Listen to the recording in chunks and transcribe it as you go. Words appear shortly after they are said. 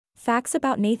Facts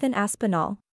about Nathan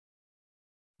Aspinall.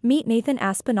 Meet Nathan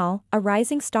Aspinall, a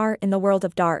rising star in the world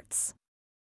of darts.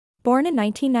 Born in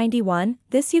 1991,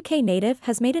 this UK native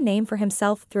has made a name for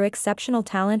himself through exceptional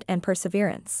talent and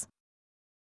perseverance.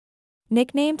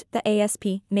 Nicknamed the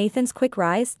ASP, Nathan's quick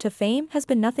rise to fame has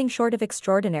been nothing short of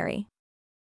extraordinary.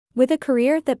 With a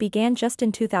career that began just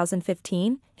in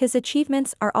 2015, his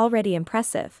achievements are already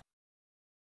impressive.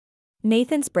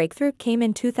 Nathan's breakthrough came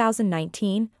in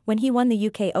 2019, when he won the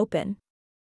UK Open.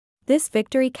 This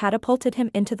victory catapulted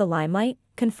him into the limelight,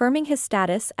 confirming his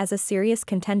status as a serious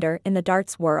contender in the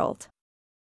darts world.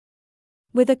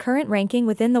 With a current ranking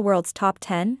within the world's top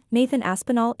 10, Nathan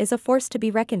Aspinall is a force to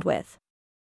be reckoned with.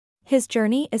 His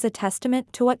journey is a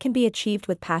testament to what can be achieved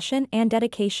with passion and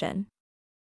dedication.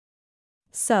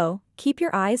 So, keep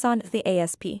your eyes on the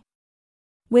ASP.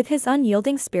 With his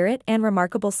unyielding spirit and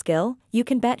remarkable skill, you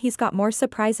can bet he's got more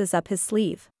surprises up his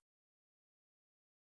sleeve.